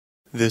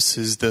This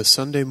is the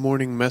Sunday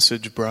morning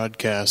message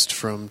broadcast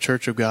from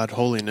Church of God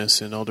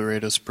Holiness in El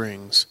Dorado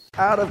Springs.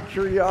 Out of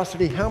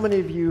curiosity, how many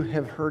of you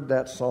have heard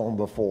that song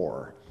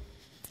before?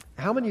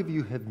 How many of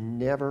you have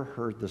never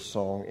heard the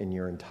song in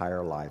your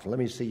entire life? Let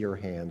me see your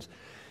hands.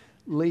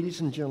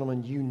 Ladies and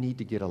gentlemen, you need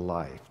to get a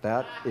life.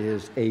 That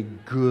is a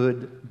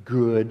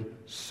good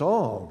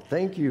song.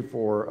 Thank you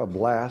for a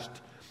blast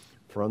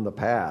from the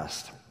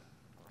past.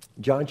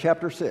 John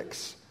chapter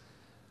 6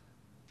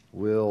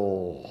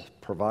 will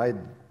provide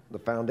the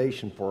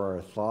foundation for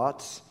our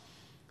thoughts.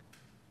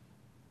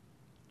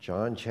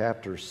 John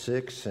chapter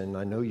 6, and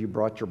I know you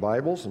brought your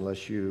Bibles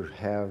unless you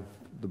have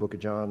the book of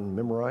John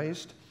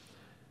memorized.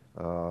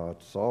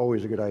 It's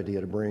always a good idea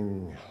to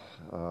bring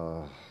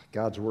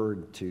God's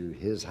Word to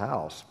His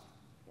house.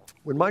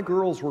 When my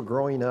girls were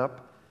growing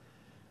up,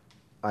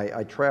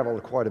 I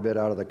traveled quite a bit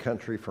out of the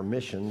country for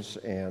missions,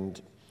 and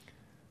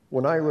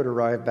when I would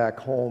arrive back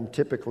home,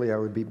 typically I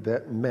would be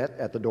met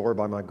at the door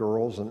by my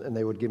girls, and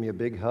they would give me a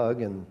big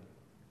hug and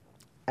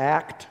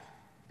act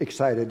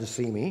excited to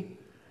see me,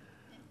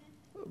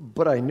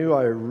 but I knew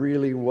I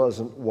really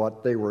wasn't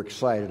what they were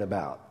excited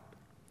about.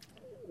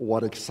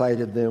 What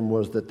excited them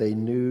was that they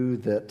knew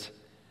that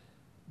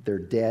their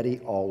daddy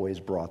always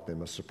brought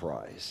them a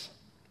surprise.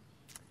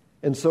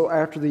 And so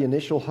after the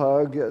initial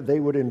hug, they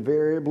would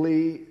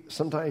invariably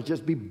sometimes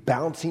just be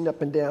bouncing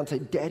up and down, say,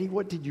 "Daddy,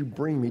 what did you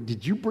bring me?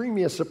 Did you bring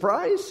me a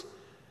surprise?"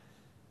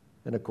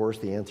 And of course,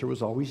 the answer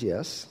was always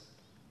yes.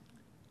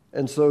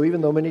 And so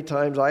even though many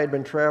times I had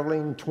been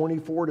traveling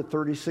 24 to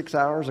 36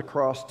 hours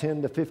across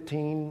 10 to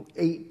 15,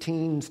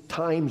 18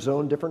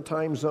 different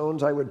time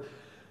zones, I would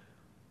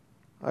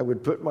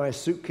put my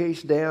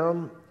suitcase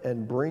down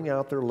and bring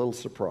out their little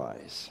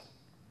surprise.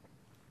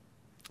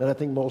 And I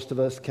think most of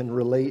us can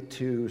relate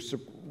to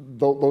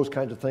those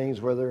kinds of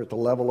things, whether at the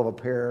level of a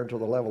parent or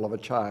the level of a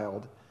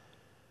child.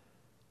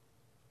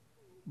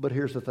 But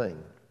here's the thing.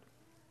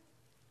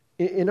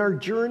 In our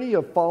journey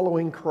of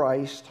following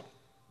Christ,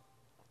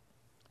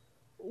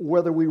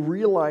 whether we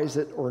realize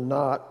it or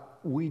not,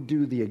 we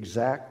do the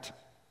exact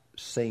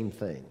same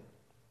thing.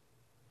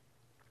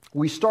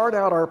 We start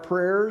out our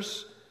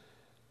prayers,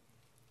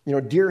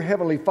 "Dear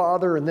Heavenly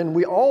Father," and then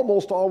we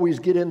almost always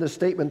get in the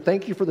statement,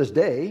 "Thank you for this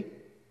day,"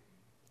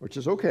 which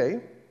is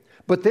okay.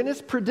 But then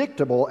it's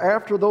predictable.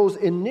 After those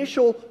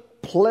initial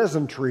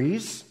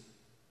pleasantries,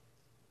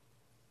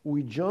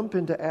 we jump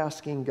into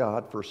asking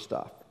God for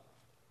stuff.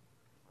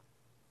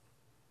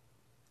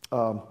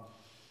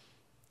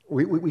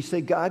 We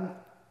say, "God,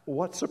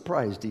 what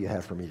surprise do you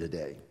have for me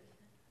today?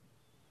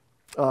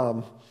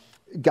 God,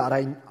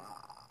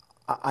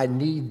 I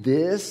need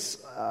this.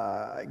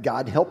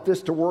 God, help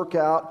this to work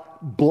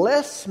out.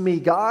 Bless me,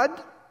 God.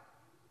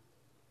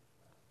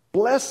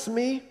 Bless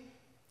me."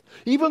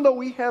 Even though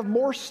we have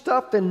more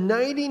stuff than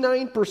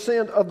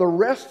 99% of the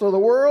rest of the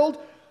world,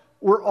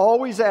 we're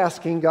always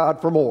asking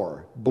God for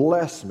more.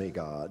 Bless me,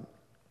 God.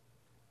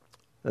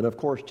 And of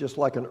course, just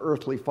like an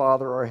earthly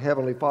father, our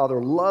Heavenly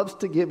Father loves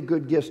to give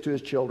good gifts to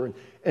His children,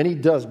 and He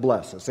does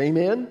bless us.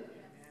 Amen?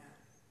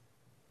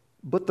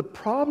 But the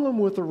problem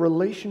with a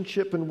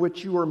relationship in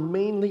which you are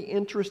mainly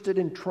interested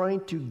in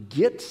trying to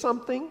get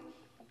something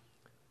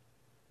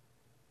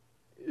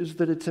is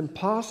that it's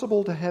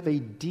impossible to have a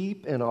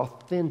deep and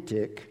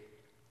authentic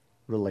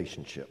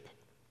relationship.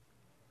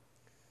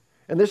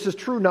 And this is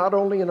true not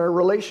only in our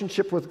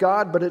relationship with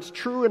God, but it's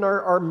true in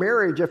our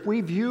marriage. If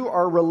we view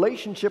our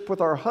relationship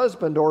with our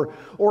husband or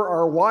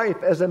our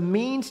wife as a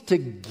means to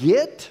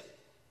get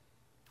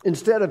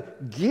instead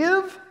of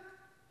give,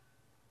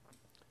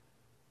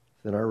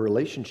 then our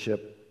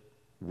relationship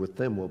with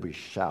them will be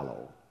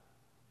shallow.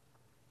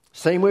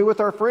 Same way with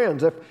our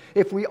friends.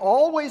 If we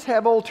always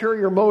have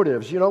ulterior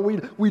motives,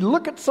 we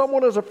look at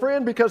someone as a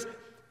friend because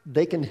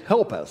they can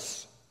help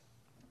us.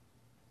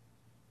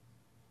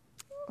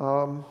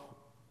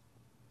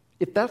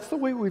 If that's the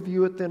way we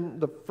view it,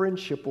 then the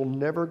friendship will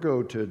never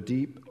go to a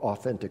deep,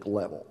 authentic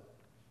level.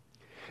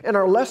 And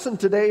our lesson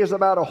today is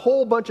about a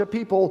whole bunch of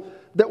people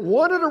that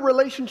wanted a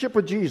relationship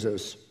with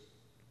Jesus,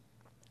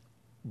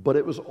 but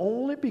it was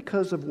only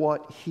because of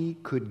what He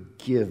could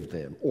give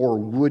them or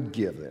would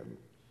give them.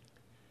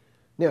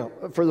 Now,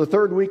 for the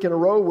third week in a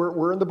row,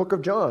 we're in the book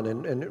of John,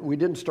 and we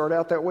didn't start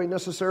out that way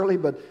necessarily,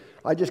 but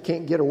I just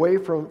can't get away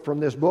from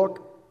this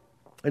book.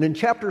 And in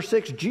chapter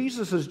 6,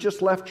 Jesus has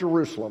just left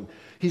Jerusalem.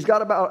 He's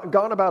gone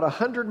about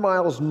 100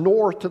 miles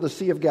north to the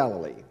Sea of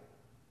Galilee.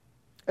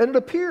 And it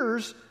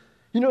appears,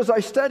 as I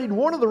studied,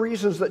 one of the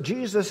reasons that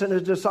Jesus and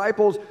His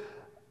disciples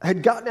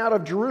had gotten out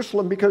of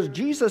Jerusalem because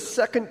Jesus'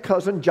 second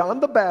cousin,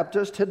 John the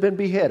Baptist, had been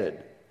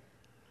beheaded.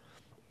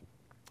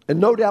 And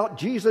no doubt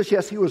Jesus,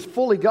 yes, He was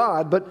fully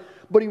God,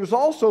 but He was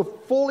also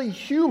fully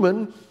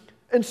human.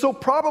 And so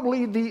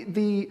probably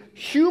the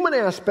human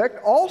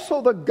aspect,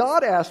 also the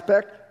God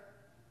aspect,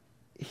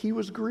 He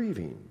was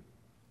grieving.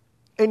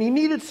 And He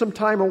needed some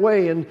time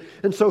away. And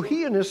so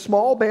He and His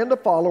small band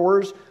of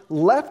followers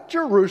left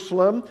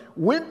Jerusalem,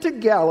 went to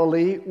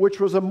Galilee, which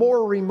was a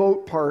more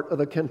remote part of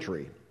the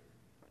country.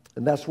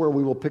 And that's where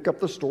we will pick up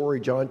the story,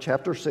 John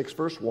chapter 6,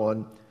 verse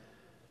 1.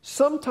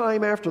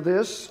 Sometime after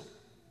this,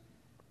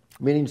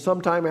 meaning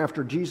sometime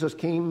after Jesus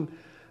came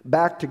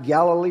back to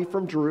Galilee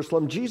from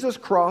Jerusalem, Jesus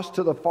crossed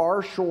to the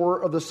far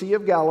shore of the Sea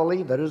of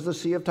Galilee, that is the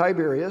Sea of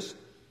Tiberias.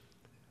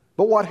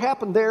 But what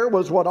happened there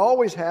was what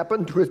always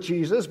happened with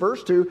Jesus,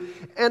 verse 2,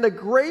 and a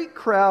great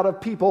crowd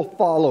of people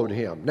followed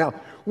him. Now,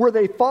 were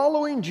they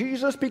following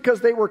Jesus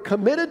because they were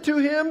committed to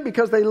him,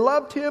 because they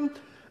loved him?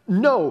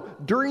 No.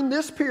 During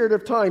this period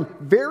of time,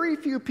 very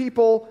few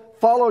people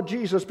followed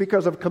Jesus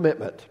because of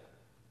commitment.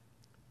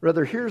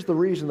 Rather, here's the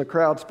reason the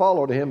crowds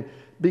followed him: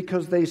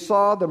 because they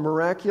saw the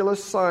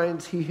miraculous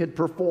signs he had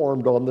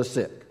performed on the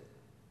sick.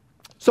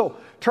 So,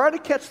 try to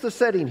catch the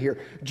setting here.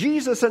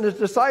 Jesus and his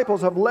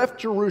disciples have left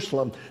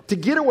Jerusalem to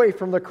get away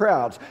from the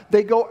crowds.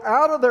 They go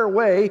out of their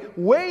way,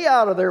 way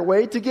out of their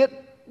way, to get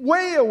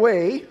way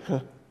away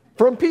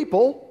from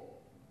people,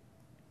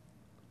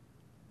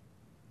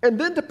 and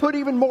then to put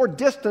even more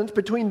distance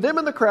between them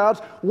and the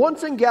crowds.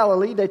 Once in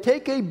Galilee, they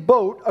take a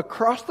boat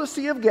across the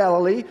Sea of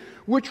Galilee,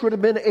 which would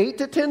have been 8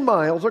 to 10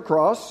 miles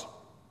across.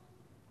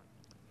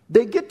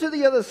 They get to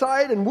the other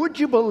side, and would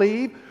you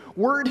believe,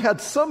 word had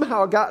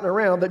somehow gotten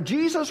around that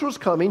Jesus was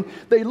coming.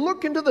 They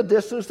look into the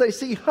distance. They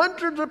see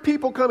hundreds of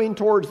people coming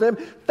towards them,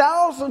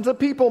 thousands of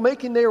people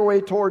making their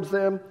way towards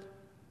them.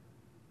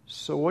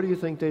 So what do you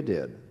think they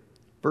did?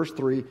 Verse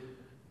 3,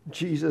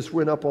 Jesus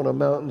went up on a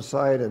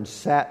mountainside and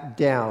sat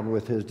down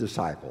with his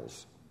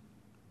disciples.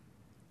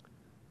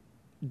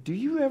 Do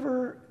you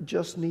ever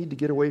just need to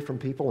get away from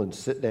people and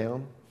sit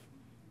down?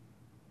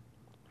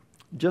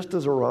 Just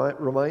as a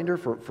reminder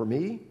for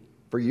me,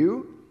 for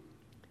you,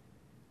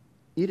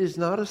 it is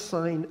not a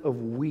sign of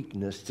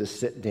weakness to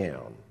sit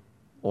down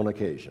on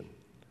occasion.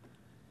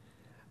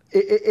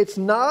 It's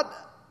not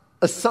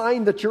a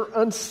sign that you're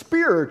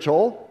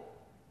unspiritual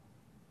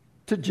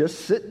to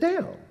just sit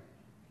down.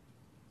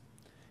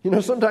 You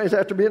know, sometimes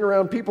after being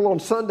around people on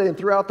Sunday and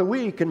throughout the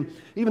week, and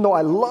even though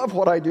I love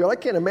what I do, I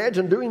can't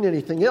imagine doing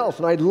anything else,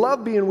 and I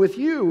love being with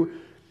you,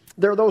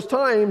 there are those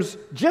times,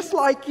 just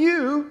like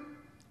you,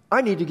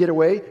 I need to get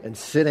away and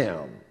sit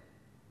down.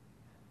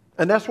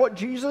 And that's what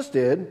Jesus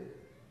did.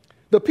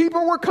 The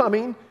people were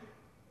coming.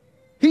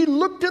 He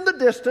looked in the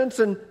distance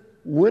and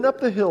went up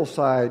the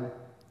hillside,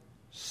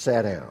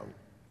 sat down.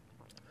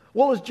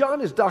 Well, as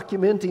John is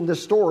documenting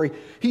this story,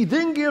 he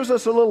then gives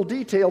us a little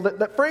detail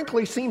that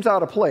frankly seems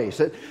out of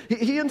place.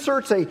 He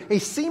inserts a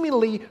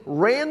seemingly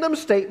random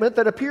statement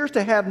that appears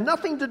to have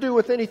nothing to do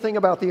with anything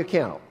about the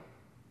account.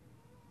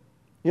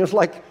 You know, it's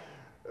like,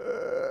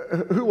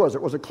 who was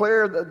it? Was it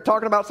Claire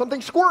talking about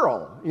something?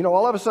 Squirrel. You know,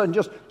 all of a sudden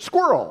just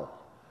squirrel.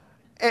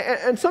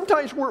 And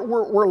sometimes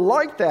we're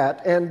like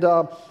that.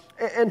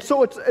 And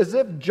so it's as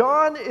if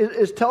John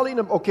is telling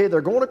them, okay,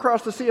 they're going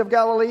across the Sea of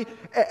Galilee,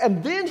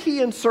 and then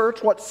he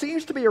inserts what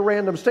seems to be a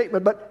random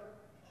statement, but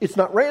it's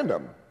not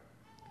random.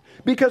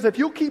 Because if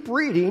you'll keep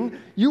reading,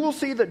 you will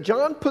see that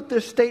John put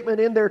this statement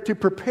in there to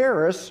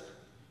prepare us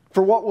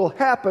for what will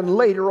happen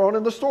later on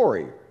in the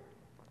story.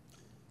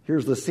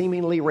 Here's the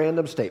seemingly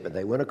random statement.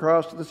 They went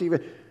across to the sea.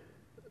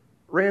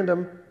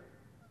 Random.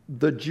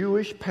 The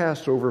Jewish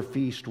Passover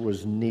feast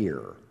was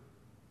near.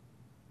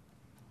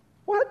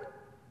 What?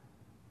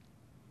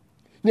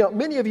 Now,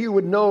 many of you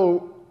would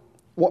know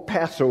what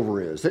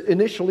Passover is.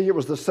 Initially, it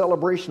was the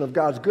celebration of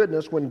God's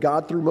goodness when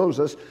God, through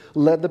Moses,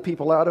 led the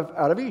people out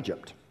of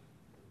Egypt.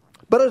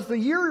 But as the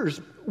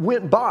years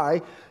went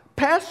by,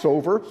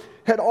 Passover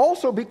had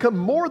also become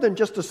more than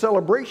just a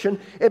celebration.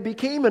 It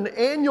became an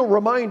annual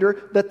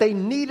reminder that they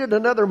needed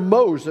another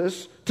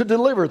Moses to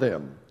deliver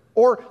them.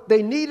 Or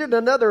they needed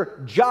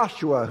another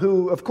Joshua,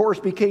 who, of course,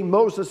 became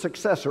Moses'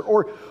 successor.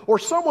 Or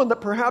someone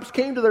that perhaps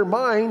came to their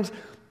minds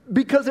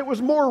because it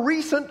was more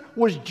recent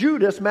was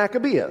Judas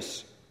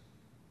Maccabeus.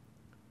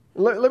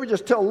 Let me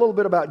just tell a little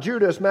bit about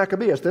Judas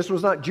Maccabeus. This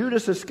was not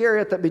Judas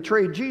Iscariot that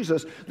betrayed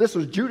Jesus. This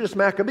was Judas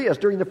Maccabeus.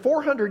 During the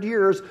 400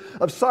 years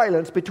of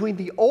silence between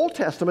the Old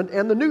Testament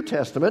and the New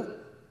Testament,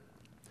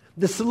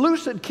 the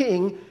Seleucid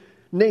king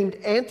named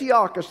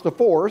Antiochus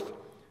IV,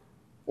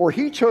 or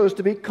he chose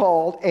to be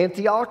called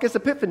Antiochus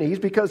Epiphanes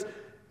because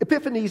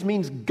Epiphanes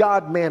means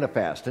God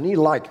manifest, and he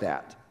liked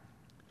that.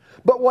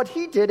 But what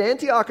he did,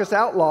 Antiochus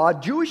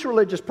outlawed Jewish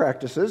religious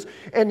practices,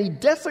 and he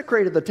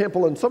desecrated the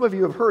temple, and some of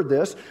you have heard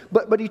this,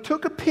 but he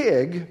took a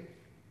pig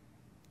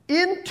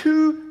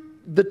into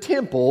the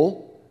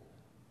temple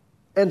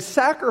and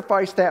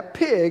sacrificed that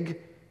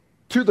pig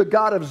to the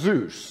god of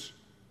Zeus.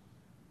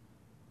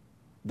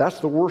 That's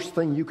the worst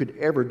thing you could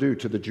ever do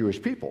to the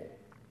Jewish people.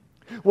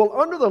 Well,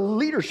 under the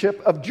leadership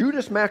of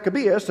Judas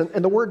Maccabeus,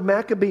 and the word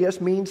Maccabeus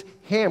means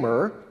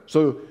hammer,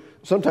 so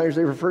sometimes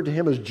they refer to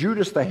him as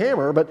Judas the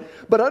Hammer,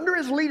 but under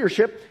his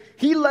leadership,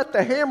 he let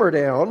the hammer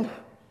down,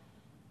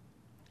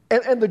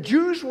 and the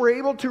Jews were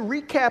able to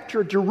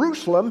recapture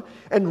Jerusalem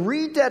and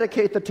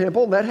rededicate the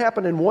temple, and that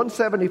happened in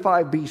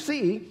 175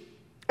 BC.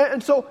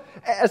 And so,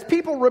 as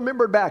people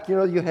remembered back, you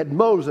know, you had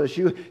Moses,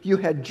 you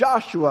had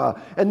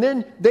Joshua, and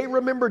then they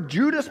remembered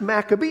Judas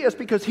Maccabeus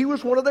because he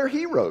was one of their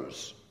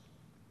heroes.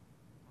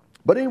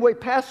 But anyway,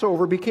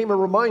 Passover became a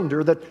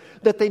reminder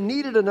that they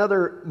needed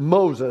another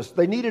Moses.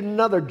 They needed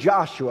another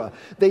Joshua.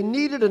 They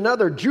needed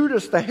another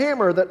Judas the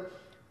Hammer that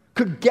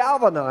could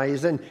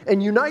galvanize and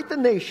unite the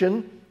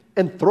nation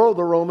and throw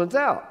the Romans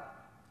out.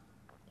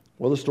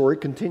 Well, the story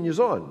continues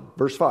on.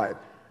 Verse 5.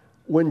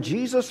 When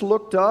Jesus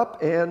looked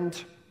up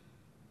and,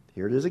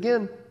 here it is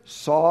again,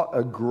 saw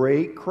a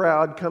great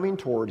crowd coming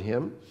toward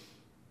him.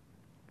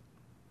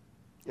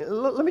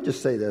 Let me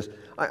just say this.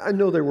 I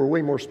know they were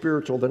way more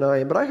spiritual than I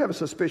am, but I have a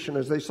suspicion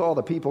as they saw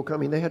the people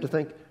coming, they had to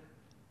think,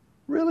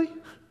 really?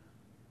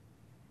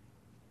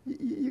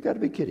 You got to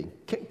be kidding.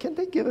 Can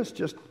they give us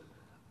just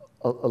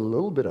a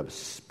little bit of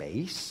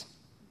space?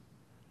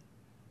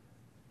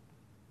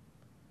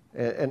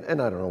 And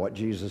I don't know what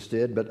Jesus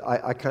did, but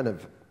I kind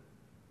of,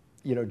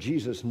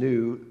 Jesus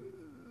knew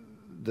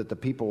that the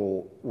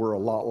people were a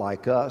lot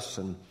like us,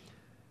 and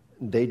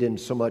they didn't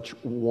so much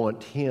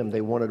want him.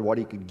 They wanted what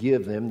he could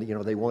give them.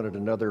 They wanted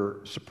another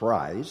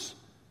surprise,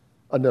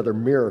 another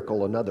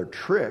miracle, another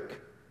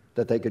trick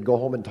that they could go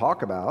home and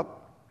talk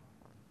about.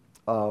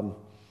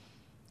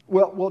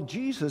 Well,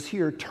 Jesus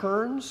here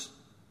turns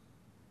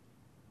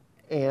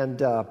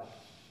and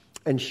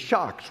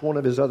shocks one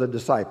of his other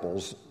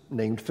disciples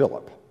named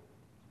Philip.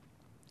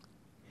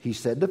 He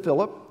said to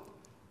Philip,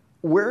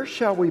 "Where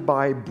shall we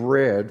buy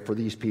bread for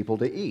these people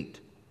to eat?"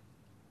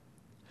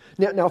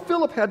 Now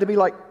Philip had to be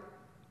like,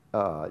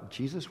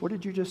 Jesus, what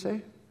did you just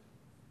say?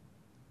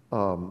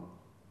 Don't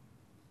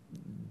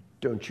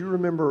you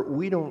remember,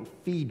 we don't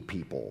feed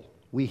people,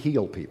 we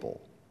heal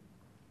people.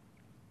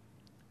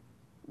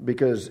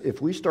 Because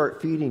if we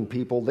start feeding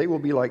people, they will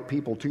be like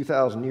people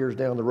 2,000 years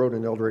down the road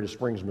in El Dorado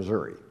Springs,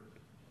 Missouri.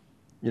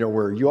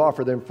 Where you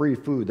offer them free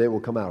food, they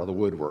will come out of the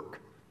woodwork.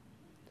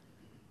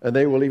 And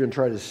they will even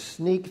try to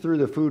sneak through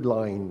the food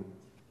line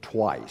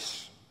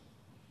twice.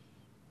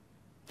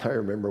 I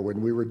remember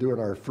when we were doing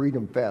our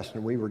Freedom Fest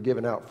and we were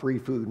giving out free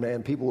food,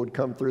 man, people would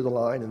come through the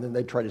line and then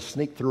they'd try to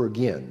sneak through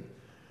again.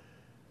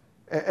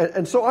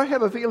 And so I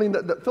have a feeling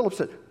that Philip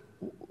said,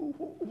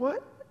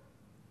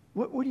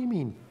 What do you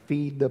mean,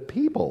 feed the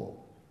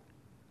people?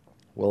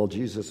 Well,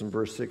 Jesus in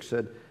verse 6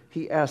 said,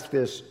 he asked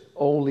this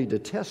only to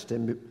test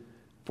him,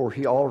 for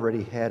he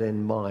already had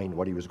in mind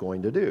what he was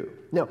going to do.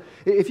 Now,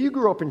 if you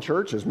grew up in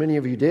church, as many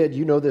of you did,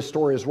 you know this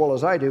story as well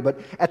as I do, but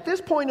at this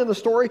point in the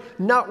story,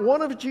 not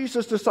one of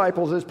Jesus'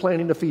 disciples is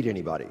planning to feed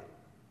anybody.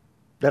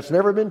 That's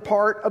never been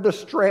part of the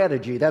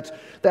strategy.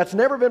 That's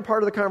never been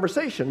part of the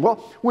conversation. Well,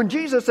 when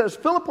Jesus says,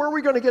 Philip, where are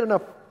we going to get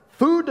enough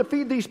food to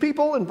feed these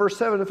people? In verse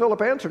 7,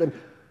 Philip answered him,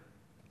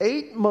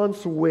 8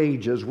 months'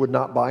 wages would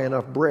not buy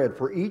enough bread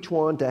for each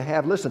one to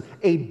have, listen,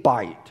 a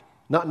bite.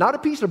 Not a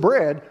piece of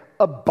bread,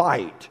 a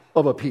bite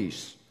of a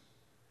piece.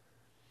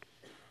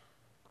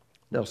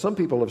 Now, some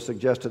people have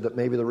suggested that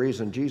maybe the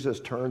reason Jesus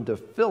turned to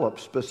Philip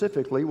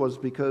specifically was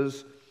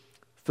because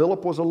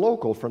Philip was a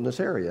local from this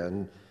area.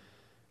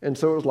 And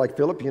so it was like,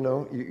 Philip,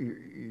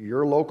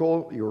 you're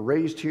local, you were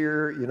raised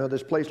here,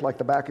 this place like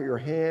the back of your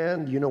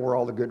hand, you know where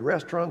all the good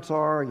restaurants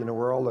are, you know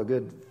where all the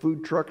good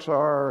food trucks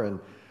are, and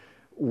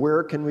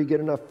where can we get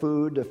enough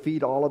food to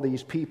feed all of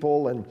these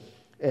people?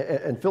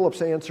 And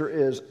Philip's answer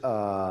is,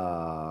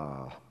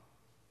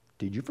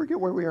 did you forget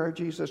where we are,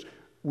 Jesus?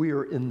 We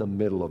are in the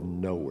middle of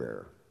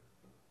nowhere.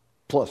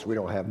 Plus, we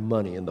don't have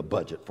money in the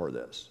budget for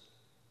this.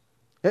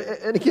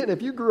 And again,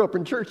 if you grew up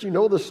in church, you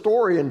know the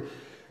story,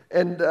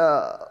 and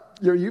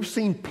you've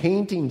seen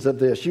paintings of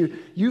this.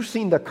 You've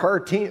seen the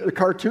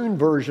cartoon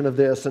version of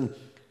this, and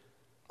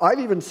I've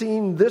even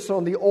seen this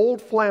on the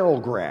old flannel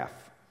graph.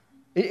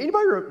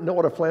 Anybody know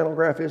what a flannel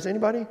graph is?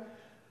 Anybody?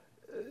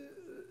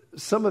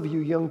 Some of you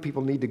young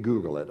people need to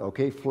Google it,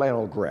 okay?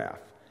 Flannel graph.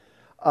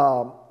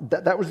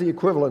 That was the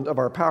equivalent of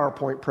our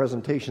PowerPoint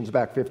presentations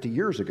back 50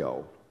 years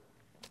ago.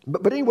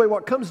 But anyway,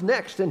 what comes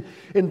next in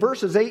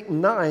verses 8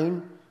 and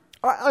 9,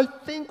 I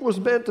think was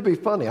meant to be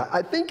funny.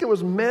 I think it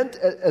was meant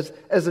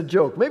as a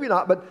joke. Maybe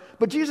not,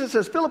 but Jesus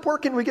says, Philip, where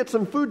can we get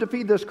some food to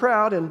feed this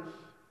crowd? And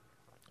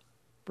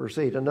verse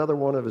 8, another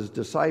one of his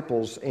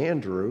disciples,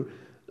 Andrew,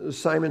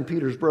 Simon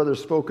Peter's brother,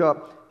 spoke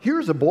up.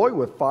 Here's a boy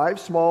with 5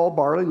 small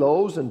barley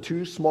loaves and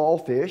 2 small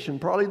fish, and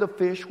probably the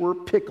fish were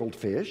pickled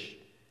fish.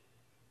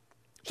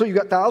 So you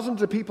got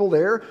thousands of people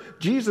there.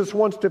 Jesus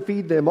wants to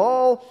feed them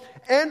all.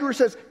 Andrew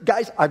says,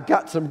 guys, I've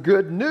got some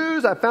good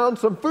news. I found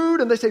some food.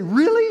 And they say,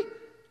 really?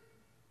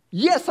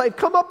 Yes, I've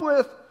come up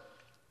with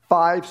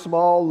 5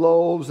 small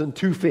loaves and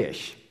 2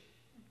 fish.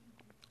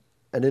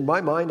 And in my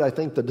mind, I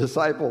think the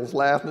disciples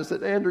laughed and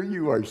said, Andrew,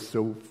 you are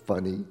so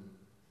funny.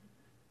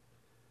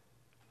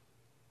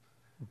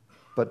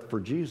 But for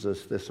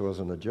Jesus, this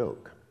wasn't a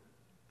joke.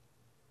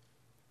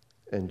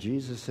 And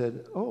Jesus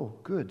said, oh,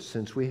 good,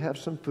 since we have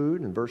some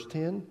food, in verse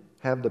 10,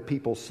 have the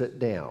people sit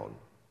down.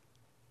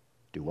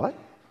 Do what?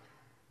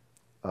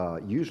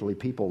 Usually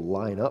people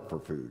line up for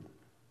food.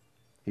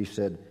 He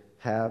said,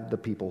 have the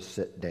people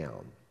sit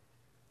down.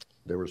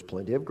 There was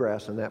plenty of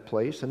grass in that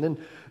place. And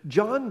then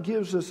John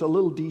gives us a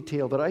little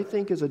detail that I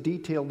think is a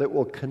detail that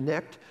will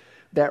connect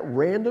that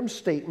random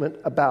statement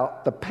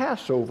about the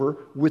Passover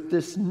with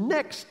this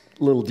next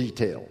little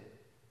detail.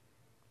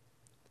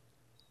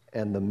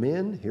 And the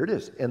men, here it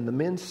is, and the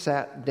men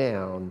sat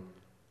down,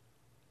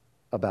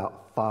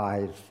 about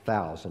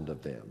 5,000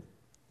 of them.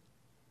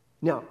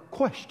 Now,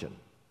 question.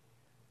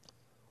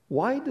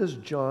 Why does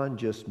John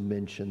just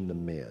mention the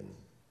men?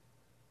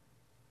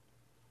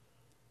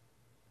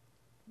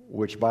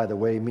 Which, by the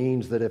way,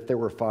 means that if there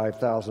were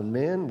 5,000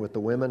 men with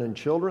the women and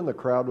children, the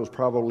crowd was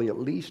probably at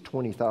least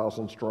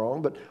 20,000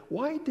 strong. But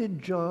why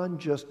did John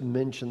just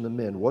mention the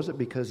men? Was it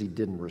because he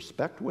didn't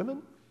respect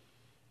women?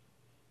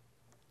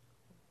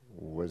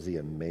 Was he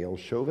a male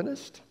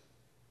chauvinist?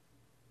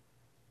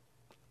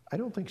 I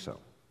don't think so.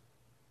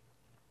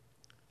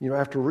 You know,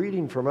 after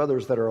reading from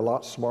others that are a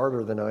lot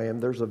smarter than I am,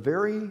 there's a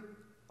very,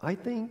 I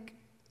think,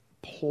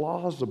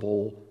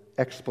 plausible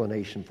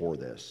explanation for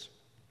this.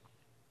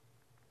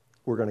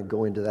 We're going to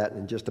go into that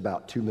in just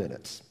about 2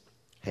 minutes.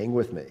 Hang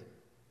with me.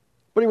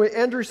 But anyway,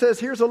 Andrew says,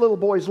 here's a little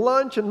boy's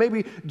lunch, and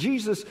maybe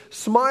Jesus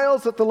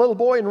smiles at the little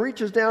boy and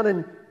reaches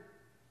down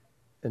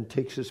and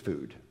takes his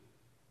food.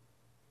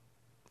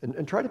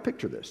 And try to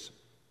picture this.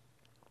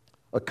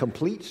 A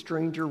complete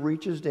stranger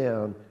reaches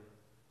down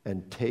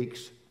and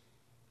takes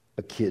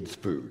a kid's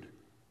food.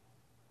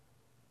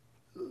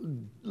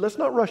 Let's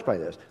not rush by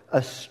this.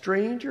 A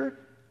stranger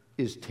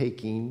is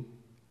taking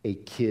a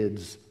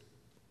kid's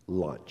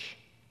lunch.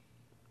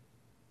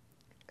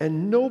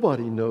 And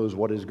nobody knows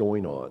what is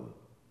going on.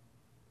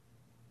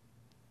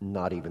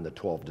 Not even the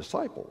 12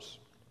 disciples.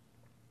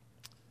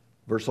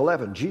 Verse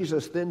 11,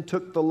 Jesus then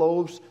took the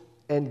loaves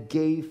and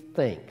gave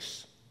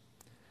thanks.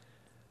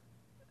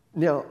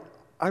 Now,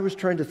 I was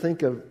trying to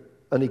think of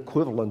an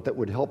equivalent that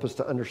would help us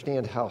to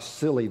understand how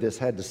silly this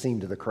had to seem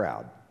to the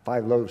crowd.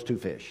 5 loaves, 2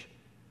 fish.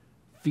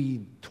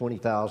 Feed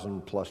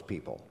 20,000 plus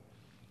people.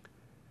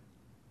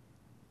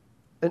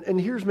 And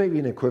here's maybe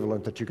an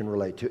equivalent that you can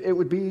relate to. It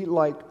would be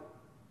like,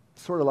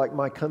 sort of like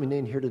my coming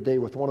in here today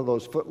with one of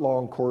those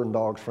foot-long corn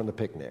dogs from the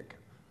picnic.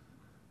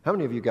 How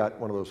many of you got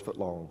one of those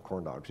foot-long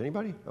corn dogs?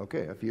 Anybody?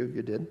 Okay, a few of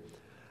you did.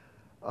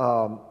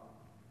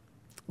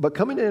 But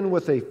coming in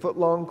with a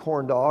foot-long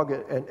corn dog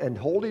and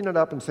holding it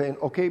up and saying,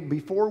 okay,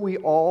 before we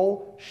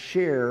all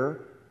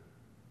share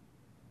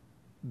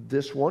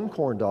this one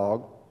corn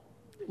dog,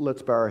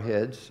 let's bow our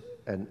heads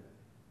and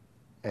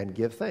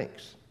give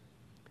thanks.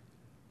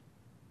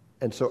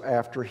 And so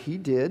after he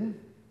did,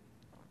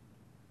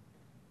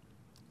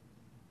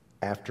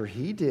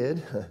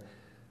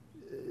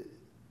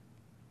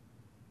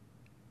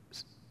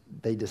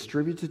 they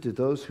distributed to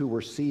those who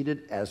were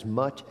seated as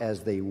much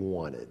as they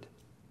wanted.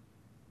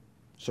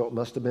 So it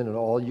must have been an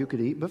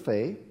all-you-could-eat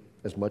buffet,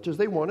 as much as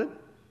they wanted.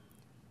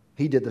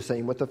 He did the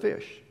same with the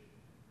fish.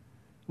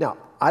 Now,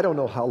 I don't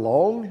know how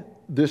long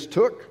this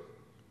took.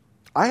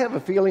 I have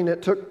a feeling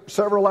it took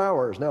several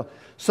hours. Now,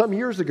 some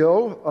years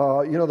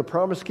ago, the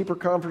Promise Keeper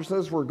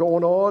conferences were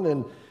going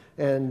on,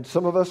 and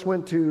some of us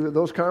went to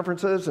those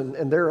conferences,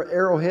 and their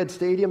Arrowhead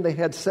Stadium, they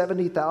had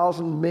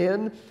 70,000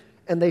 men,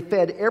 and they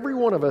fed every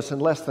one of us in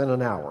less than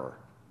an hour.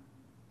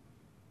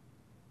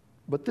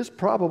 But this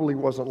probably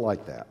wasn't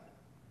like that.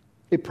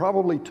 It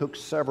probably took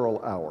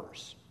several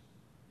hours.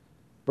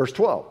 Verse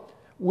 12,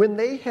 when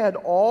they had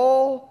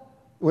all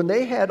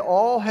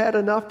had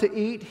enough to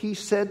eat, he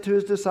said to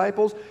his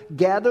disciples,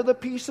 gather the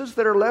pieces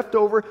that are left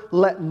over,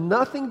 let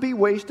nothing be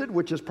wasted,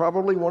 which is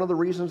probably one of the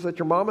reasons that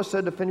your mama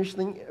said to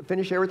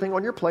finish everything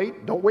on your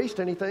plate. Don't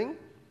waste anything,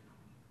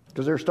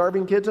 because there are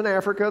starving kids in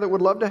Africa that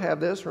would love to have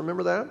this.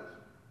 Remember that?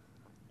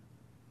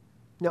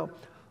 Now,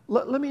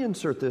 let me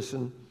insert this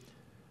and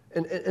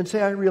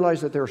say I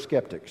realize that there are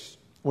skeptics.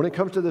 When it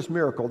comes to this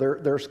miracle,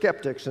 there are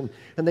skeptics, and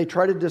they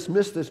try to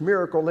dismiss this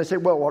miracle, and they say,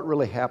 well, what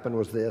really happened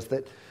was this,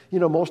 that,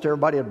 most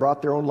everybody had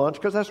brought their own lunch,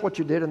 because that's what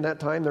you did in that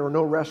time. There were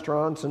no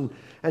restaurants, and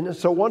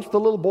so once the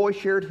little boy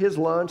shared his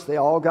lunch, they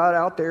all got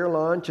out their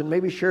lunch, and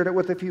maybe shared it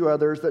with a few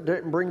others that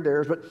didn't bring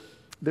theirs. But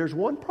there's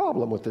one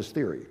problem with this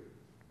theory,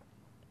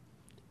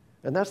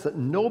 and that's that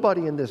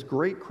nobody in this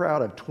great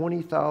crowd of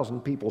 20,000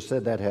 people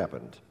said that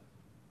happened.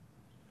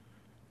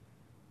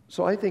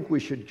 So I think we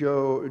should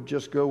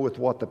just go with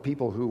what the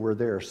people who were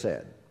there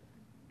said.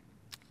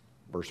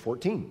 Verse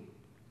 14.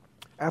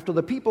 After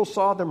the people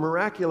saw the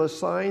miraculous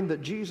sign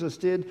that Jesus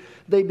did,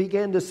 they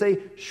began to say,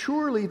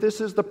 surely this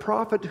is the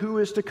prophet who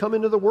is to come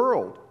into the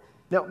world.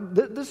 Now,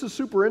 this is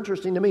super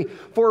interesting to me.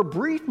 For a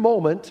brief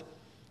moment,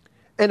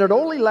 and it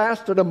only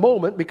lasted a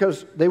moment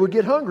because they would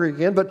get hungry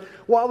again, but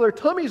while their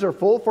tummies are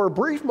full, for a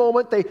brief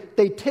moment,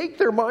 they take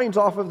their minds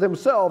off of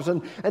themselves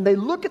and they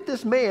look at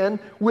this man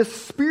with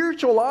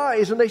spiritual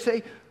eyes and they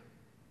say,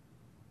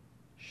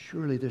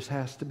 surely this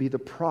has to be the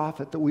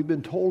prophet that we've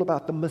been told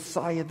about, the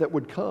Messiah that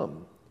would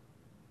come.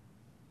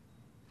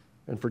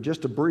 And for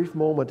just a brief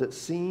moment, it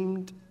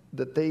seemed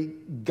that they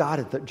got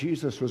it, that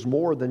Jesus was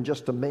more than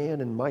just a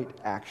man and might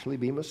actually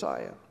be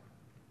Messiah.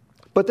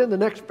 But then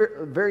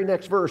the very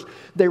next verse,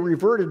 they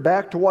reverted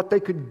back to what they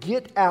could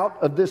get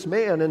out of this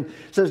man. And it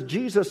says,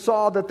 Jesus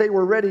saw that they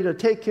were ready to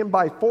take him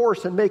by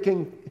force and make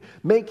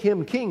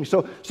him king.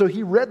 So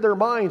he read their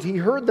minds. He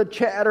heard the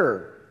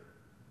chatter.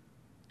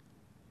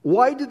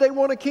 Why did they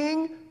want a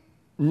king?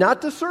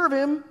 Not to serve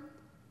him,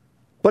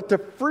 but to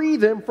free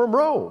them from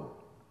Rome.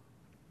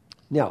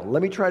 Now,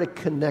 let me try to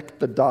connect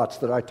the dots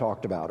that I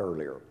talked about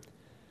earlier.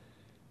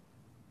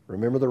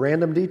 Remember the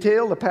random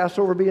detail, the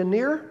Passover being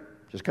near?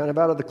 Just kind of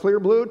out of the clear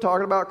blue,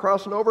 talking about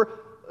crossing over.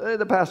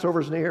 The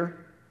Passover's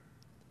near.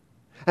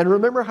 And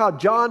remember how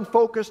John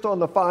focused on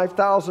the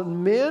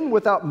 5,000 men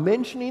without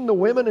mentioning the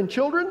women and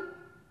children?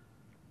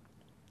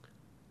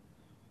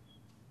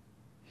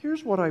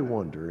 Here's what I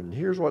wonder, and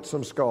here's what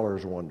some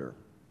scholars wonder.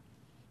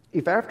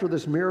 If after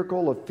this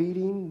miracle of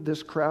feeding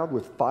this crowd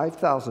with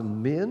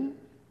 5,000 men,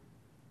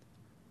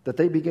 that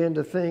they began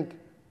to think,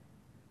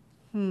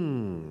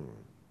 you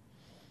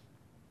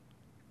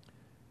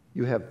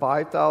have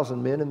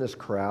 5,000 men in this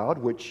crowd,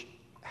 which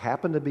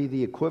happen to be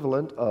the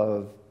equivalent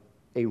of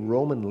a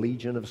Roman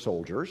legion of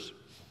soldiers.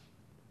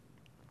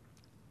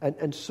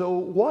 And so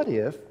what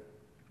if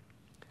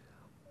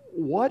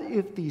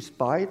these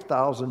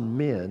 5,000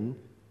 men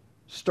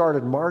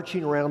started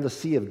marching around the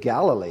Sea of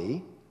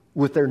Galilee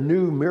with their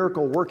new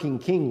miracle-working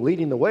king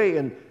leading the way,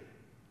 and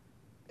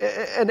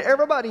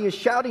everybody is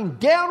shouting,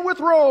 "Down with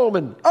Rome!"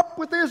 and "Up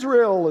with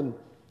Israel!" And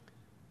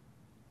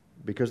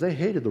because they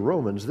hated the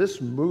Romans,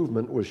 this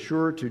movement was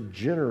sure to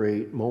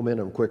generate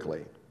momentum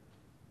quickly.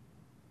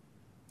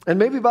 And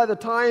maybe by the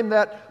time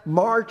that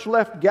march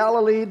left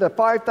Galilee, the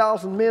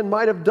 5,000 men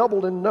might have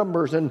doubled in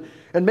numbers. And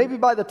maybe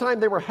by the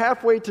time they were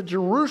halfway to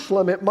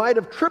Jerusalem, it might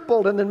have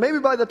tripled. And then maybe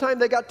by the time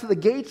they got to the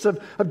gates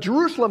of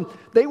Jerusalem,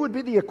 they would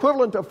be the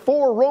equivalent of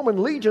 4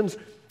 Roman legions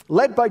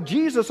led by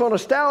Jesus on a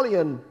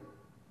stallion.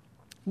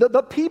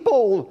 The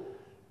people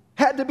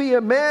had to be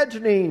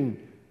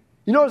imagining,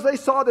 as they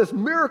saw this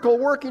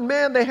miracle-working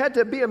man, they had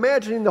to be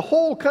imagining the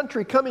whole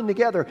country coming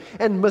together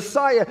and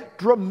Messiah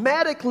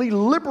dramatically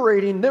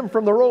liberating them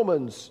from the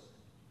Romans.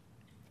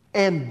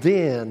 And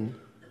then,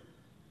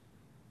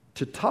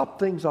 to top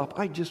things off,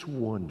 I just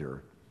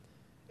wonder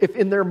if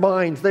in their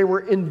minds they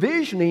were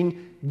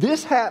envisioning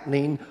this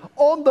happening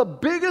on the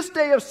biggest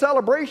day of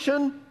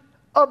celebration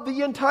of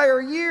the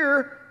entire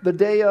year, the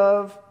day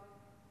of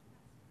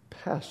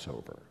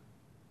Passover,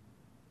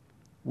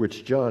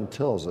 which John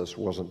tells us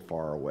wasn't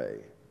far away.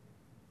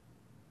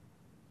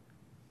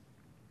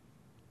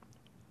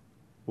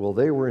 Well,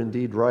 they were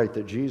indeed right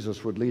that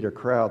Jesus would lead a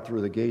crowd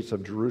through the gates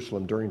of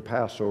Jerusalem during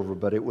Passover,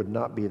 but it would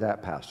not be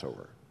that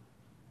Passover.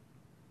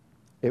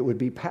 It would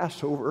be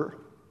Passover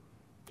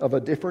of a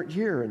different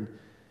year, and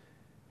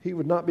he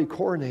would not be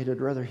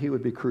coronated, rather he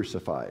would be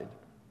crucified.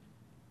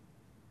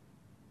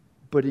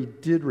 But he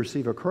did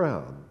receive a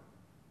crown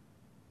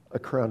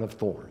of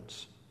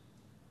thorns.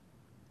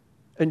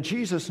 And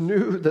Jesus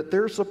knew that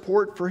their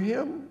support for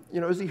him,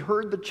 as he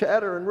heard the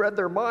chatter and read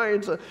their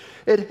minds,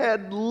 it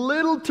had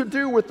little to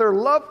do with their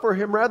love for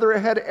him. Rather,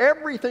 it had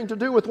everything to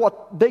do with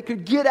what they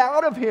could get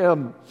out of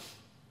him.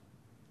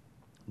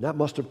 And that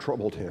must have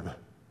troubled him.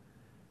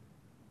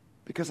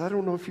 Because I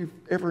don't know if you've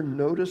ever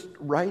noticed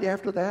right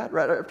after that,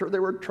 right after they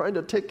were trying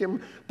to take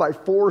him by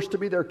force to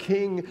be their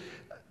king,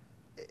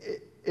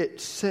 it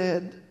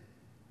said,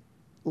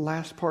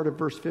 last part of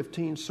verse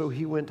 15, so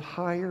he went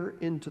higher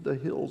into the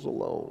hills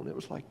alone. It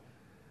was like,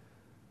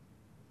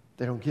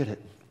 they don't get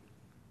it.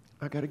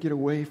 I got to get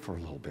away for a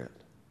little bit.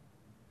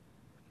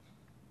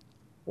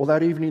 Well,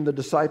 that evening the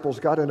disciples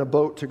got in a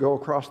boat to go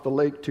across the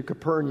lake to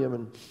Capernaum,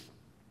 and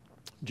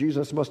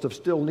Jesus must have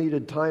still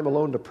needed time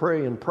alone to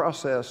pray and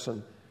process,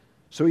 and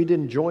so he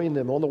didn't join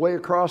them. On the way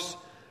across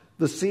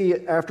the sea,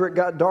 after it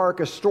got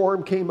dark, a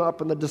storm came up,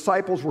 and the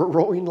disciples were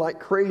rowing like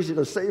crazy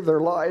to save their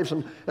lives.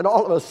 And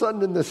all of a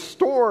sudden in this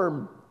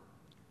storm,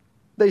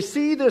 they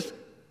see this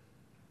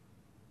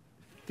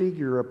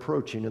figure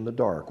approaching in the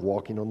dark,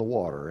 walking on the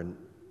water. And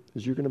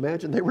as you can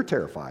imagine, they were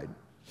terrified.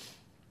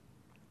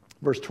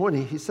 Verse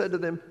 20, Jesus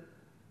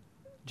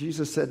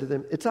said to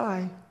them, "It's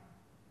I."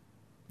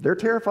 They're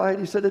terrified.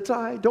 He said, "It's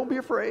I. Don't be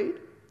afraid."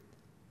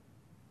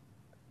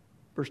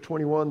 Verse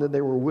 21, then they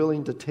were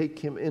willing to take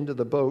him into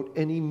the boat,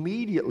 and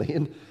immediately,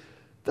 and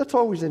that's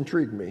always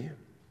intrigued me,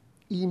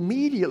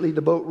 immediately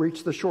the boat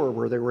reached the shore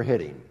where they were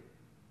heading.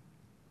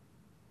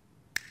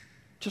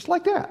 Just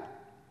like that.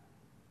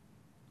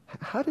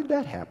 How did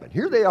that happen?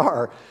 Here they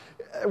are.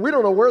 We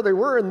don't know where they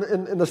were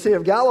in the Sea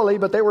of Galilee,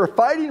 but they were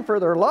fighting for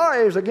their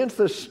lives against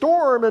this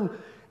storm,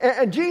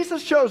 and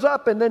Jesus shows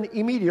up, and then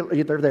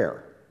immediately they're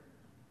there.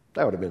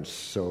 That would have been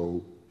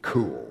so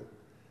cool.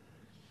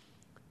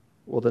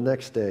 Well, the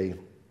next day,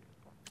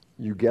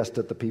 you guessed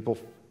it, the people,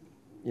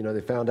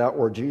 they found out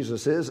where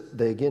Jesus is.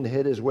 They again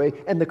hid his way.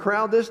 And the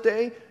crowd this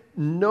day,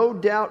 no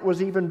doubt,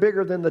 was even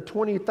bigger than the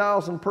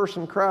 20,000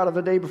 person crowd of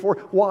the day before.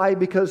 Why?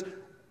 Because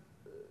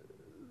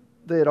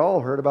they had all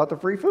heard about the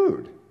free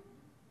food.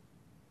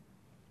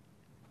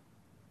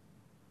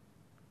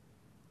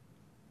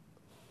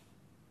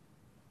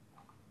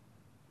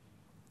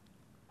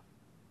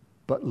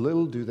 But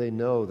little do they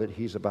know that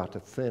he's about to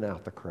thin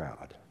out the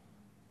crowd.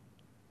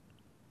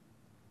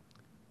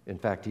 In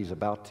fact, he's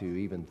about to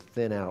even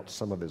thin out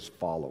some of his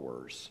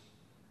followers.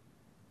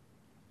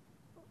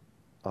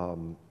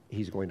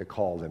 He's going to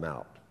call them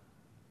out.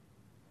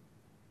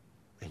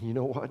 And you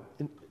know what?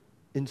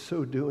 In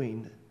so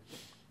doing,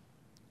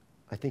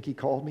 I think he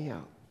called me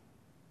out.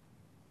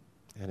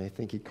 And I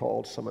think he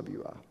called some of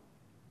you out.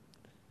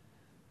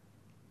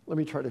 Let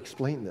me try to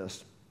explain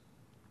this.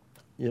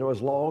 You know,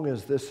 as long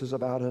as this is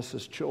about us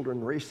as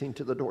children racing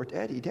to the door,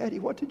 Daddy,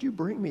 what did you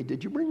bring me?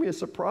 Did you bring me a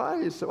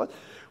surprise? So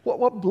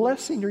what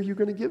blessing are you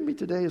going to give me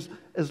today?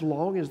 As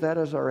long as that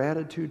is our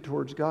attitude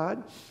towards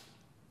God,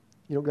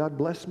 you know, God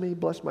bless me,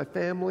 bless my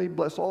family,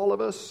 bless all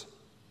of us,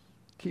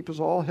 keep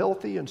us all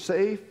healthy and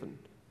safe. And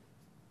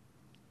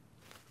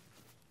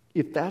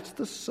if that's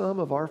the sum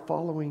of our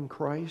following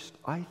Christ,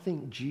 I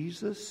think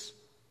Jesus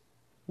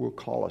will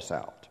call us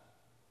out.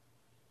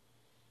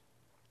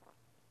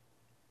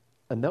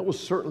 And that was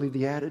certainly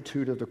the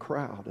attitude of the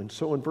crowd. And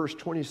so in verse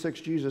 26,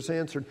 Jesus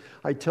answered,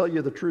 I tell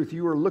you the truth,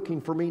 you are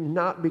looking for me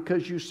not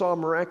because you saw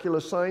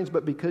miraculous signs,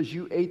 but because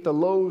you ate the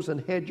loaves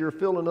and had your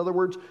fill. In other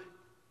words,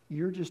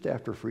 you're just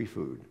after free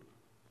food.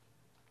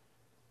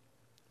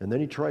 And then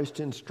he tries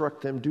to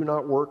instruct them, do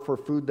not work for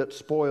food that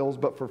spoils,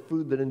 but for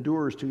food that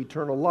endures to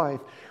eternal life,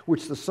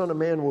 which the Son of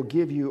Man will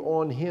give you.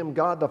 On him,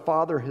 God the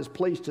Father has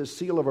placed his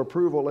seal of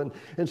approval.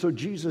 And so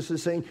Jesus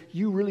is saying,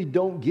 you really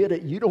don't get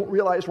it. You don't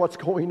realize what's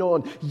going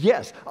on.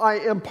 Yes, I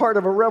am part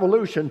of a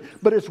revolution,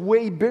 but it's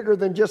way bigger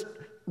than just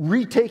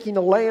retaking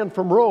a land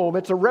from Rome.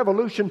 It's a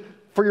revolution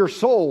for your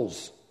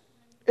souls.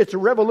 It's a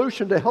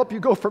revolution to help you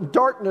go from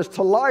darkness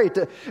to light.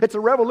 It's a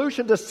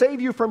revolution to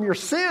save you from your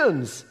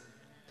sins.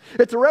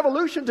 It's a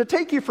revolution to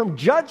take you from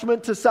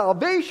judgment to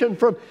salvation,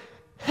 from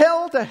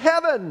hell to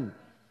heaven.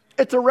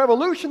 It's a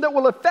revolution that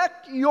will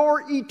affect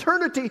your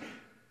eternity.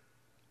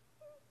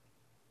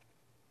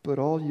 But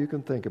all you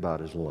can think about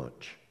is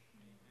lunch.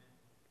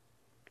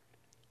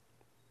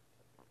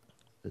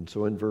 And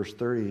so in verse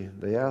 30,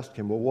 they asked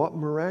him, well, what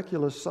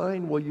miraculous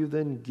sign will you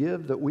then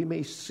give that we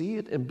may see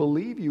it and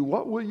believe you?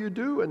 What will you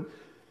do? And,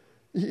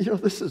 you know,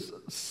 this is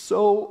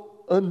so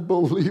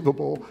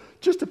unbelievable.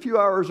 Just a few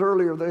hours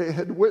earlier, they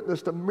had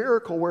witnessed a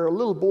miracle where a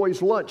little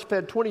boy's lunch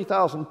fed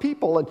 20,000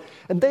 people,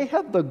 and they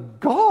had the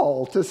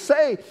gall to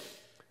say,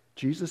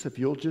 Jesus, if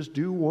you'll just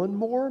do one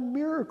more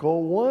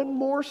miracle, one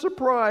more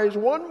surprise,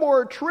 one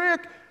more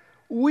trick,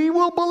 we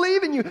will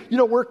believe in you. You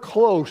know, we're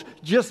close.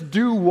 Just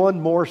do one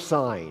more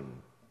sign.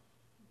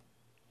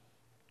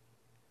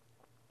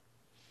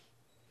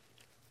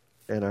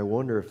 And I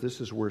wonder if this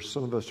is where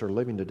some of us are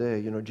living today.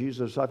 You know,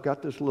 Jesus, I've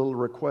got this little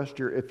request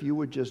here. If you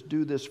would just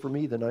do this for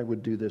me, then I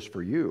would do this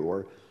for you.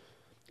 Or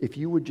if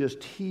you would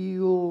just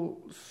heal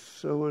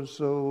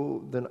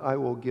so-and-so, then I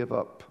will give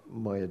up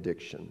my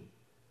addiction.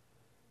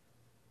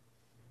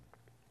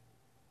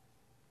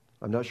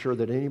 I'm not sure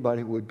that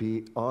anybody would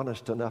be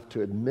honest enough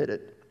to admit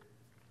it,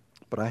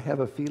 but I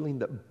have a feeling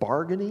that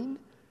bargaining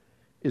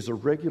is a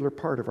regular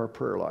part of our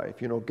prayer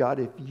life. You know, God,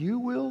 if you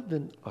will,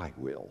 then I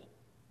will.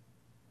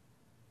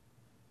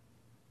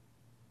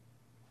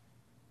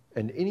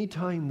 And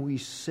anytime we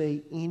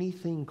say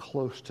anything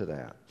close to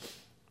that,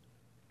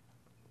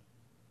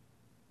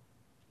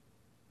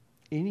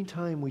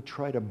 anytime we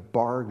try to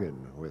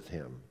bargain with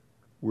him,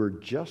 we're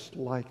just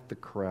like the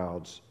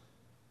crowds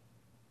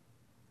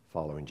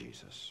following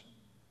Jesus.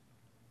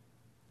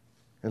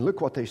 And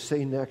look what they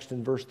say next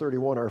in verse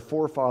 31. Our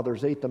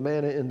forefathers ate the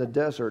manna in the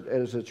desert,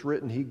 as it's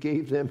written, he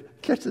gave them,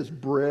 catch this,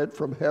 bread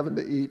from heaven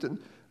to eat, and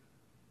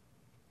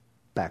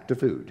back to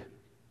food.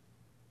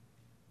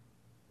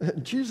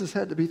 Jesus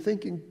had to be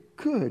thinking,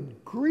 good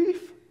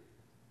grief,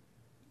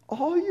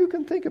 all you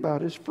can think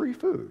about is free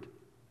food.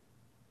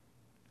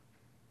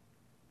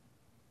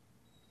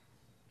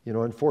 You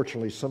know,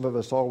 unfortunately, some of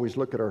us always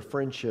look at our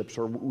friendships,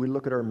 or we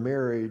look at our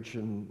marriage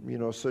and, you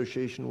know,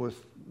 association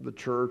with the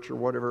church or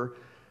whatever,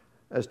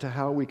 as to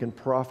how we can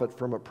profit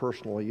from it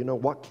personally. You know,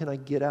 what can I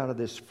get out of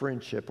this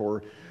friendship?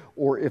 Or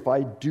if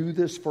I do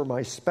this for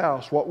my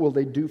spouse, what will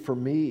they do for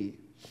me?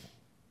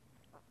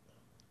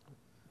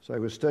 So I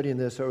was studying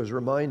this, I was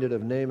reminded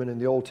of Naaman in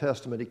the Old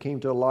Testament. He came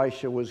to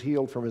Elisha, was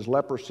healed from his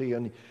leprosy,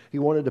 and he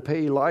wanted to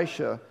pay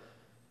Elisha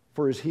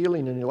for his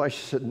healing. And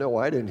Elisha said, no,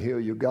 I didn't heal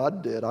you.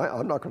 God did.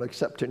 I'm not going to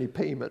accept any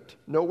payment.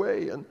 No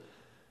way. And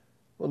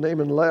well,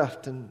 Naaman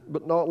left,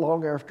 but not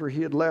long after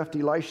he had left,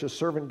 Elisha's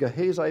servant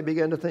Gehazi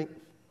began to think,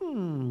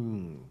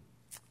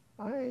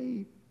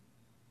 I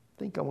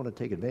think I want to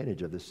take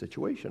advantage of this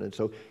situation. And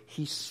so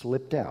he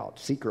slipped out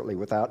secretly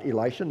without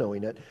Elisha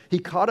knowing it. He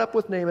caught up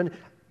with Naaman,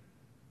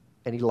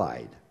 and he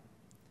lied.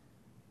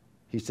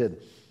 He said,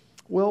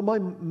 well, my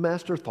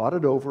master thought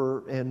it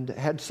over and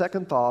had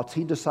second thoughts.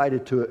 He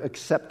decided to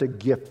accept a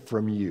gift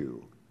from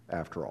you,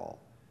 after all.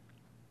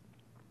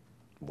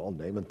 Well,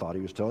 Naaman thought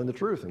he was telling the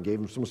truth and gave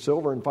him some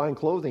silver and fine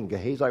clothing.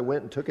 Gehazi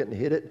went and took it and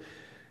hid it.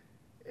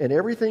 And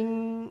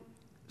everything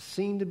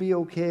seemed to be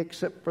okay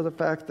except for the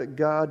fact that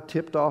God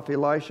tipped off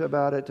Elisha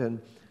about it. And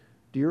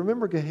do you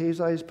remember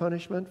Gehazi's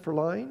punishment for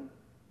lying?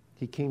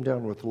 He came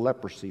down with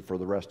leprosy for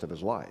the rest of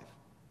his life.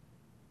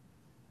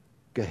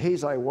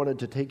 Gehazi wanted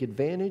to take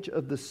advantage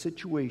of the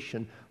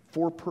situation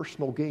for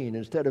personal gain.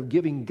 Instead of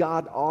giving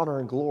God honor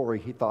and glory,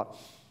 he thought,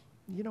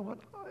 you know what,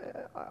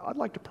 I'd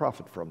like to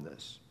profit from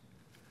this.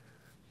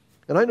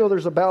 And I know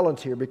there's a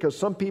balance here, because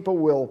some people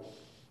will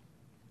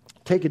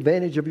take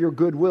advantage of your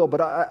goodwill,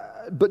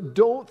 but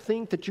don't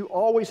think that you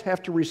always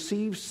have to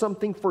receive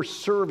something for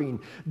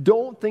serving.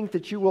 Don't think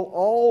that you will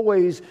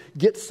always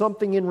get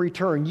something in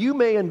return. You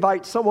may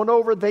invite someone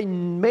over, they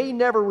may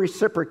never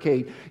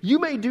reciprocate. You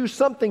may do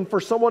something for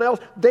someone else,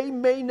 they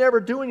may never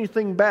do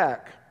anything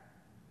back.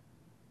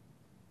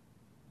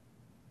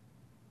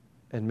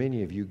 And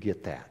many of you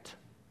get that.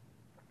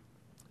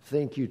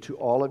 Thank you to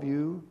all of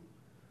you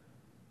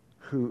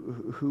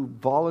who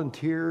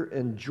volunteer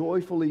and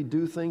joyfully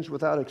do things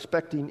without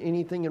expecting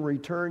anything in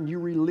return. You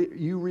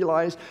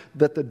realize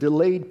that the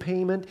delayed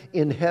payment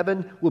in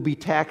heaven will be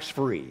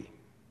tax-free.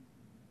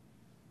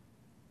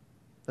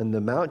 And the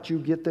amount you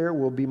get there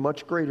will be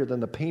much greater than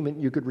the payment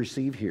you could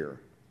receive here.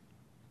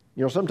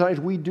 You know, sometimes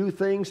we do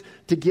things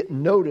to get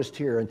noticed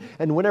here.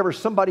 And whenever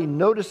somebody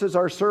notices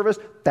our service,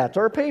 that's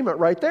our payment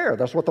right there.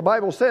 That's what the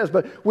Bible says.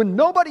 But when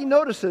nobody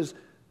notices,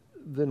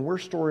 then we're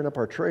storing up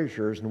our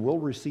treasures and we'll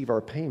receive our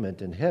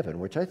payment in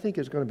heaven, which I think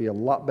is going to be a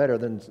lot better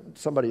than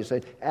somebody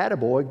saying,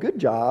 "Attaboy, good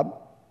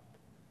job."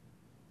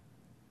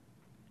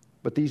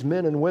 But these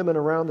men and women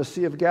around the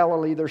Sea of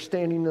Galilee, they're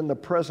standing in the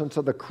presence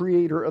of the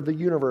Creator of the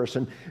universe,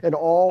 and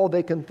all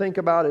they can think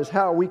about is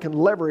how we can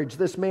leverage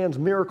this man's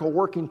miracle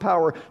working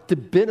power to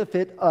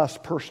benefit us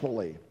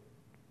personally.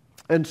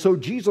 And so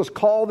Jesus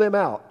called them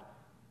out.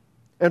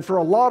 And for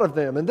a lot of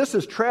them, and this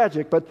is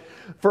tragic, but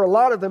for a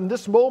lot of them,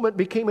 this moment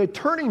became a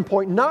turning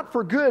point, not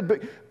for good,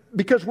 but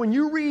because when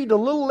you read a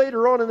little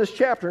later on in this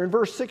chapter, in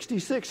verse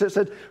 66, it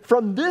said,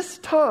 from this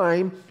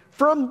time,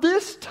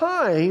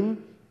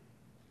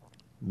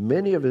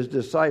 many of his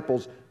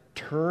disciples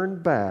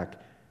turned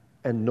back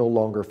and no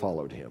longer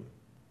followed him.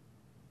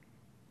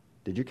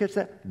 Did you catch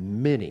that?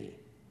 Many.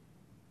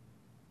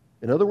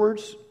 In other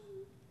words,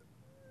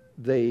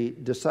 they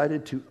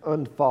decided to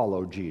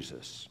unfollow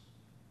Jesus.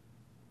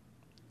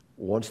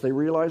 Once they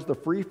realized the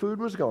free food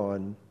was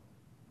gone,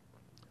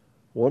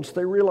 once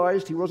they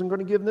realized he wasn't going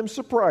to give them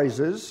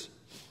surprises,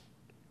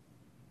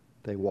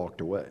 they walked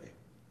away.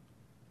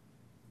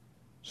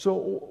 So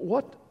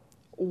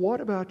what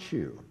about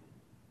you?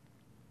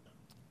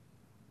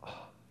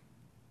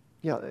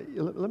 Yeah,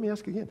 let me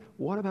ask again.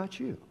 What about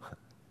you?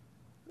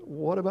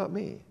 What about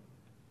me?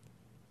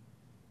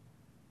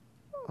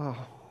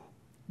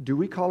 Do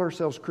we call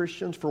ourselves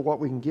Christians for what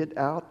we can get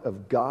out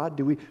of God?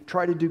 Do we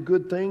try to do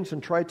good things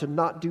and try to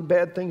not do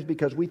bad things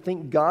because we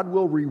think God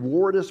will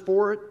reward us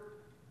for it?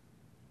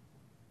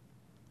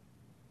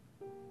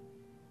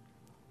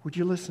 Would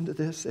you listen to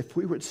this? If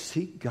we would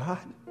seek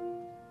God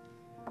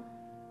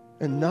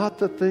and not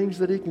the things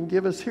that he can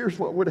give us, here's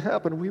what would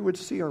happen. We would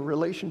see our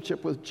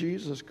relationship with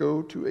Jesus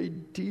go to a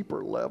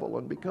deeper level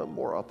and become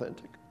more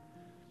authentic.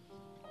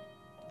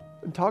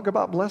 And talk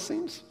about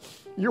blessings.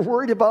 You're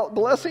worried about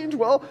blessings?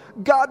 Well,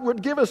 God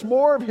would give us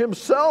more of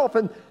himself,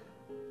 and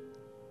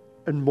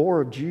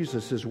more of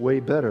Jesus is way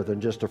better than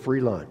just a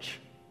free lunch.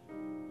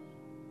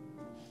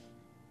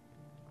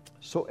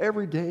 So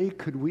every day,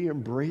 could we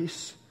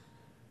embrace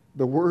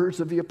the words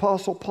of the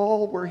Apostle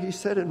Paul, where he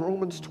said in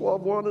Romans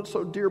 12:1, and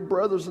so, dear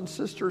brothers and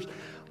sisters,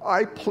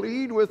 I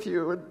plead with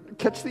you, and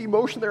catch the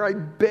emotion there, I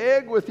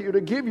beg with you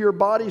to give your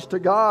bodies to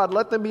God.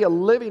 Let them be a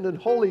living and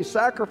holy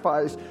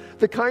sacrifice,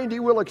 the kind he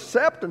will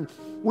accept. And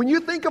when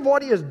you think of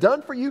what he has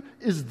done for you,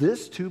 is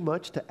this too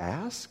much to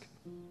ask?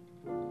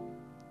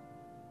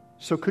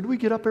 So could we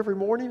get up every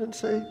morning and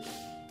say,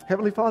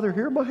 Heavenly Father,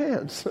 here are my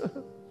hands.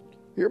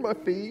 Here are my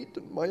feet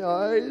and my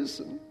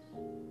eyes and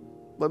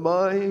my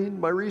mind,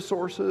 my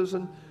resources,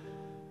 and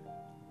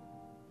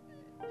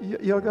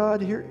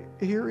God, here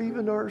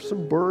even are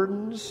some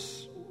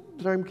burdens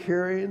that I'm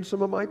carrying,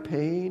 some of my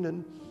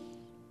pain,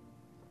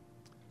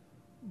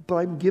 but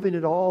I'm giving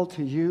it all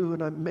to you,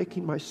 and I'm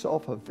making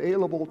myself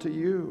available to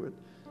you.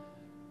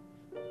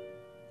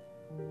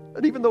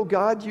 And even though,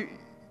 God,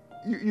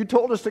 you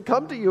told us to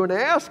come to you and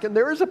ask, and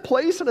there is a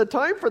place and a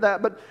time for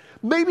that, but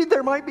maybe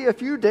there might be a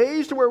few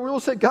days to where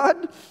we'll say,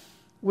 God,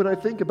 when I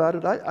think about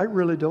it, I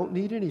really don't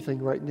need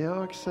anything right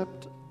now,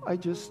 except I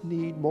just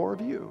need more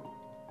of you.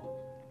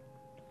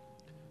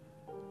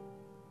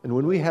 And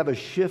when we have a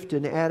shift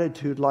in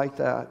attitude like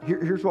that,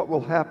 here's what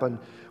will happen.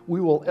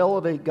 We will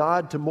elevate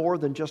God to more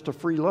than just a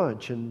free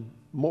lunch and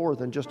more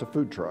than just a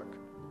food truck.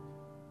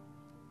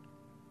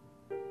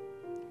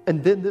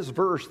 And then this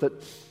verse that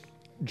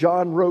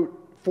John wrote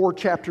 4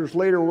 chapters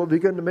later will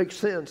begin to make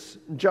sense.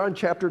 In John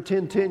chapter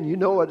 10:10, you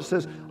know it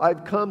says,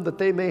 I've come that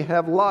they may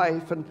have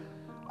life. And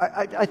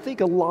I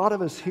think a lot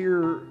of us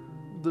here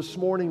this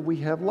morning, we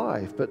have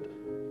life, but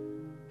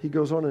he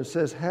goes on and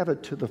says, have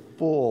it to the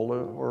full,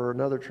 or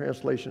another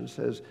translation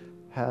says,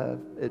 have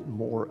it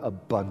more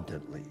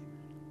abundantly.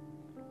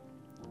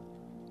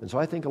 And so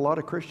I think a lot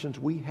of Christians,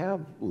 we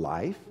have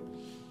life,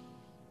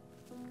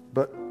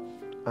 but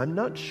I'm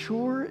not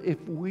sure if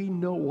we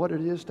know what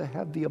it is to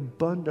have the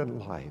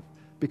abundant life,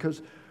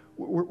 because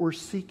we're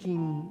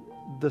seeking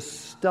the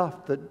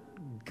stuff that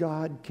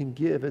God can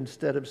give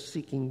instead of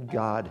seeking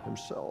God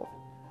himself.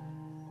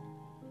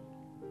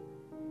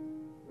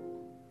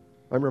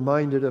 I'm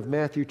reminded of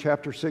Matthew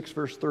chapter 6,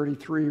 verse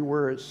 33,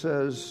 where it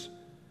says,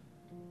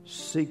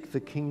 Seek the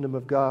kingdom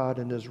of God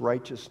and His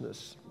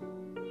righteousness.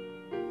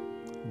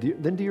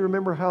 Then do you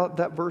remember how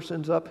that verse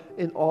ends up?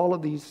 And all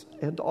of these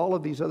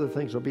other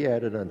things will be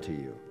added unto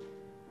you.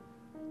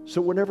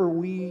 So whenever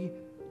we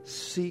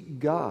seek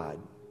God,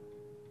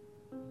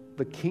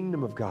 the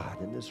kingdom of God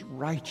and His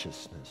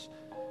righteousness,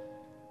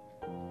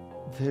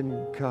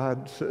 then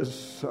God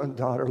says, son,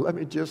 daughter, let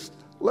me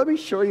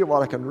show you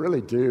what I can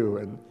really do,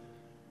 and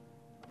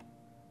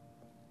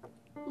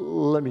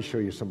let me show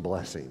you some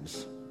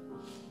blessings.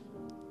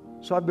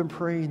 So I've been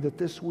praying that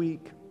this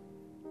week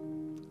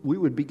we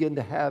would begin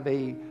to have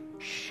a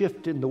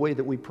shift in the way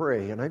that we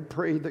pray. And I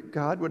pray that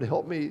God would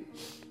help me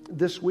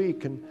this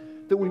week and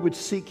that we would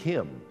seek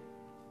Him.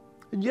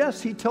 And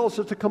yes, He tells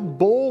us to come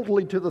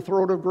boldly to the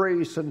throne of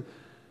grace, and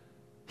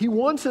He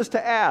wants us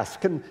to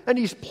ask, and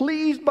He's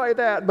pleased by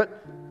that.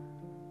 But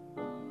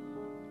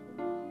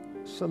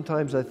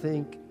sometimes I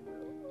think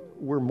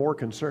we're more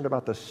concerned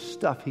about the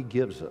stuff He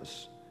gives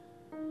us.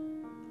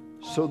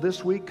 So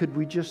this week, could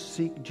we just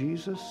seek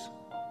Jesus?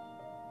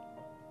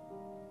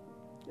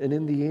 And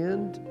in the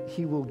end,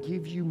 He will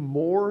give you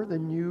more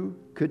than you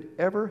could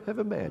ever have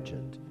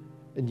imagined.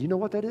 And you know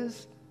what that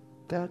is?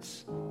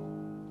 That's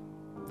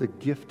the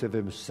gift of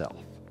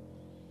Himself.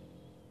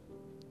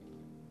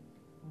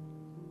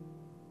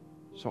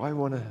 So I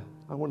want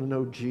to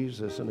know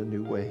Jesus in a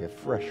new way, a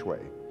fresh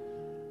way.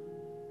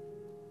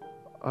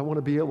 I want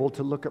to be able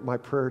to look at my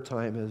prayer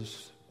time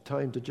as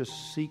time to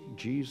just seek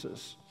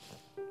Jesus,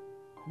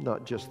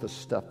 not just the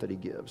stuff that He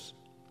gives.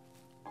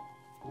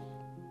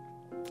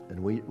 And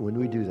when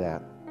we do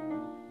that,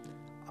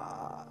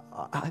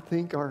 I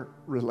think our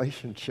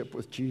relationship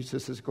with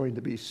Jesus is going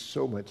to be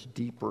so much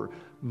deeper,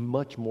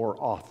 much more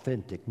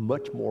authentic,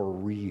 much more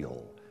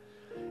real.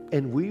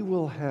 And we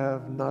will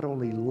have not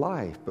only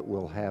life, but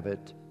we'll have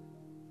it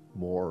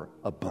more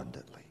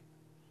abundantly.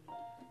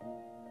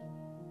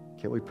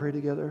 Can we pray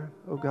together?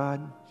 Oh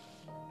God,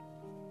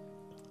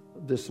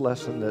 this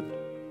lesson that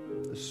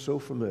is so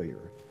familiar,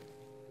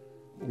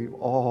 we've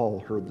all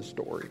heard the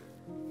story.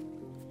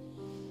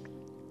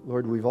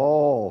 Lord, we've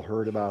all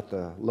heard about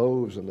the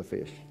loaves and the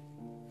fish.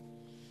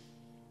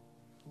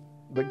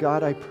 But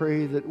God, I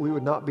pray that we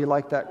would not be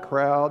like that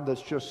crowd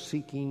that's just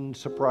seeking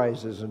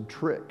surprises and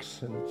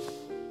tricks and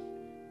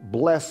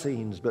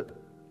blessings, but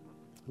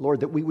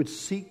Lord, that we would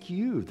seek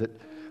You, that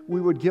we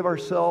would give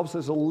ourselves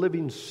as a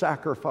living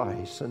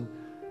sacrifice. And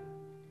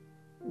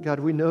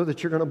God, we know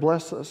that You're going to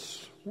bless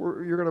us.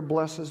 You're going to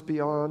bless us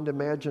beyond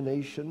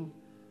imagination.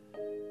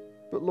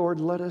 But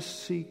Lord, let us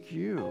seek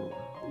You.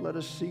 Let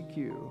us seek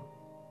You.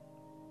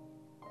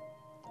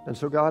 And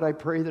so God, I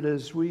pray that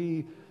as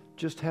we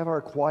just have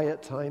our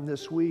quiet time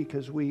this week,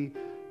 as we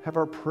have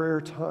our prayer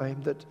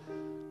time, that,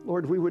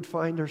 Lord, we would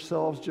find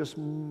ourselves just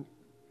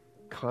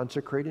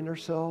consecrating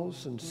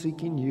ourselves and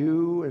seeking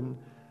You. And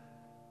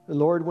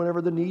Lord,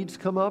 whenever the needs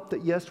come up,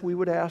 that yes, we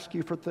would ask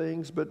You for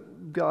things,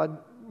 but God,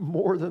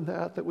 more than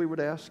that we would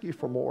ask You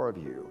for more of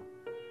You.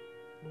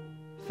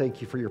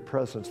 Thank You for Your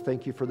presence.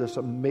 Thank You for this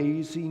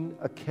amazing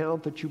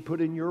account that You put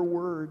in Your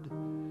Word.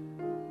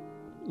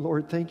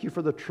 Lord, thank You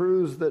for the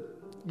truths that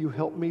You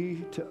help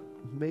me to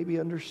maybe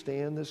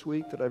understand this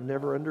week that I've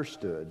never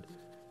understood.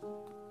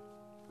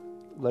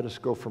 Let us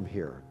go from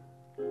here,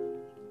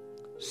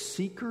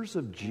 seekers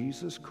of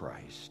Jesus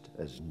Christ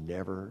as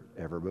never,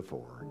 ever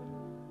before.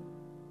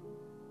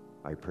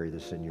 I pray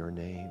this in Your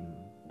name.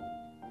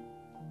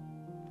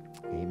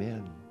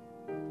 Amen.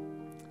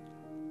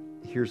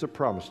 Here's a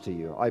promise to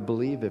you. I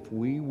believe if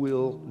we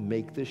will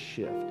make this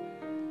shift,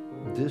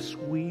 this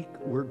week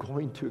we're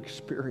going to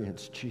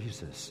experience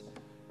Jesus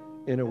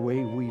in a way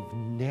we've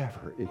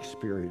never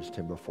experienced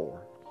Him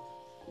before.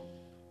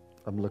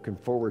 I'm looking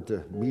forward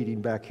to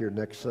meeting back here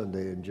next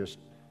Sunday and just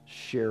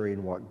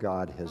sharing what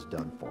God has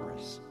done for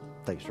us.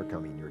 Thanks for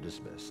coming. You're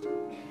dismissed.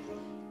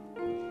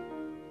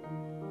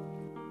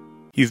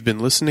 You've been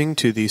listening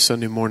to the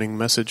Sunday morning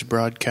message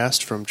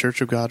broadcast from Church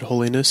of God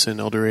Holiness in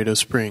El Dorado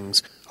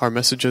Springs. Our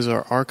messages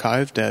are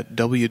archived at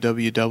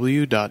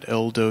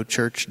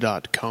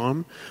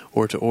www.eldochurch.com,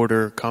 or to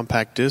order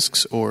compact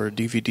discs or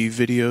DVD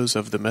videos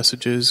of the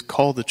messages,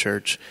 call the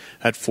church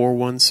at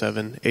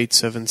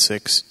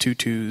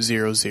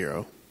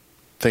 417-876-2200.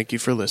 Thank you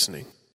for listening.